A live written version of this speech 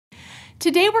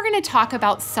Today we're going to talk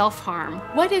about self-harm.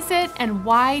 What is it and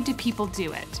why do people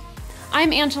do it?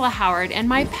 I'm Angela Howard, and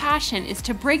my passion is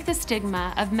to break the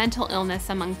stigma of mental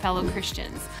illness among fellow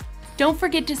Christians. Don't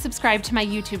forget to subscribe to my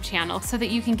YouTube channel so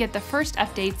that you can get the first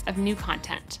updates of new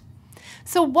content.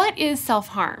 So what is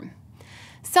self-harm?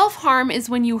 Self-harm is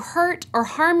when you hurt or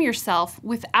harm yourself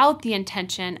without the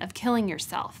intention of killing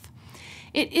yourself.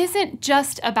 It isn't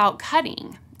just about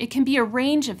cutting. It can be a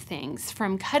range of things,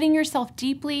 from cutting yourself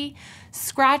deeply,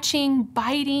 scratching,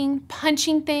 biting,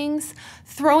 punching things,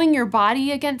 throwing your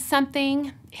body against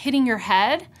something, hitting your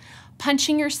head,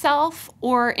 punching yourself,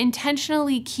 or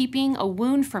intentionally keeping a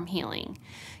wound from healing.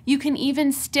 You can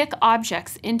even stick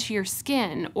objects into your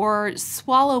skin or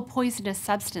swallow poisonous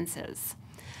substances.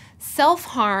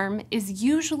 Self-harm is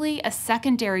usually a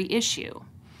secondary issue.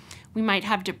 We might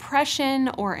have depression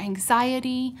or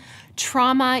anxiety,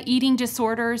 trauma, eating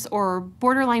disorders, or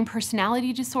borderline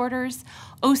personality disorders,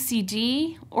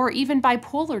 OCD, or even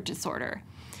bipolar disorder.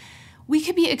 We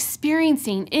could be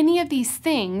experiencing any of these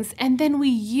things, and then we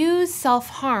use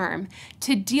self-harm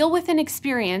to deal with an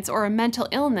experience or a mental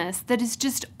illness that is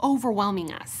just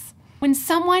overwhelming us. When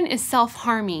someone is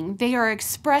self-harming, they are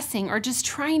expressing or just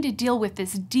trying to deal with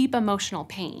this deep emotional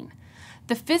pain.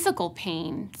 The physical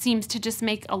pain seems to just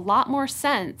make a lot more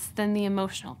sense than the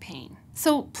emotional pain.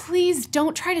 So please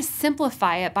don't try to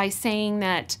simplify it by saying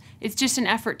that it's just an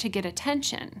effort to get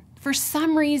attention. For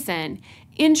some reason,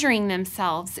 injuring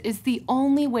themselves is the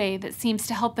only way that seems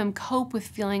to help them cope with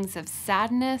feelings of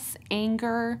sadness,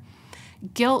 anger,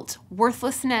 guilt,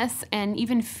 worthlessness, and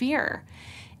even fear.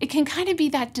 It can kind of be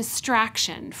that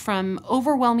distraction from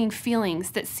overwhelming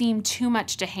feelings that seem too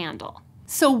much to handle.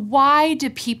 So why do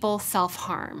people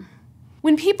self-harm?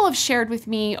 When people have shared with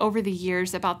me over the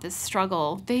years about this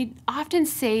struggle, they often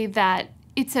say that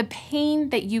it's a pain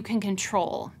that you can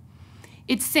control.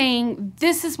 It's saying,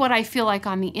 this is what I feel like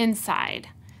on the inside,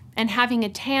 and having a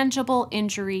tangible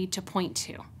injury to point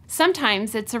to.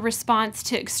 Sometimes it's a response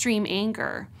to extreme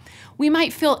anger. We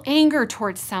might feel anger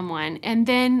towards someone, and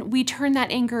then we turn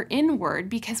that anger inward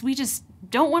because we just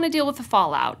don't want to deal with the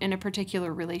fallout in a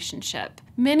particular relationship.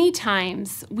 Many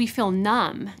times we feel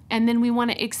numb, and then we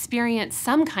want to experience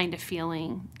some kind of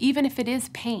feeling, even if it is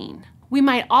pain. We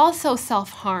might also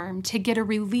self-harm to get a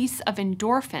release of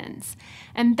endorphins,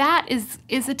 and that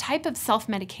is a type of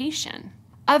self-medication.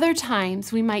 Other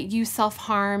times we might use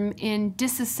self-harm in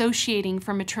disassociating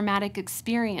from a traumatic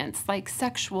experience like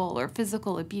sexual or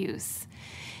physical abuse.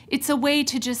 It's a way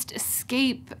to just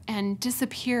escape and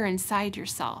disappear inside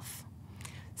yourself.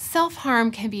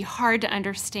 Self-harm can be hard to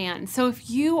understand, so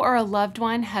if you or a loved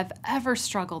one have ever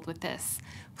struggled with this,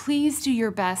 please do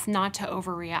your best not to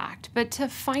overreact, but to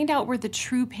find out where the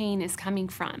true pain is coming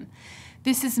from.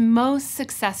 This is most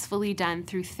successfully done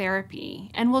through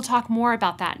therapy, and we'll talk more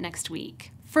about that next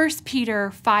week. 1 Peter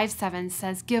 5:7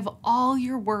 says, "Give all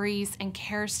your worries and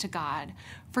cares to God,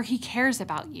 for He cares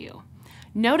about you."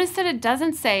 Notice that it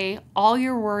doesn't say all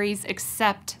your worries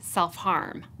except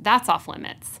self-harm. That's off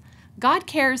limits. God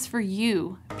cares for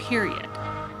you, period.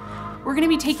 We're going to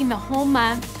be taking the whole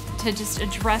month to just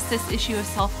address this issue of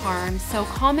self-harm, so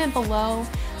comment below.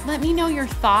 Let me know your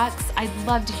thoughts. I'd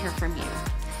love to hear from you.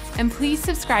 And please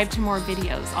subscribe to more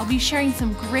videos. I'll be sharing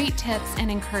some great tips and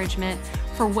encouragement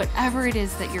for whatever it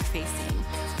is that you're facing,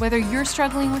 whether you're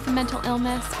struggling with a mental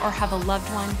illness or have a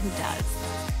loved one who does.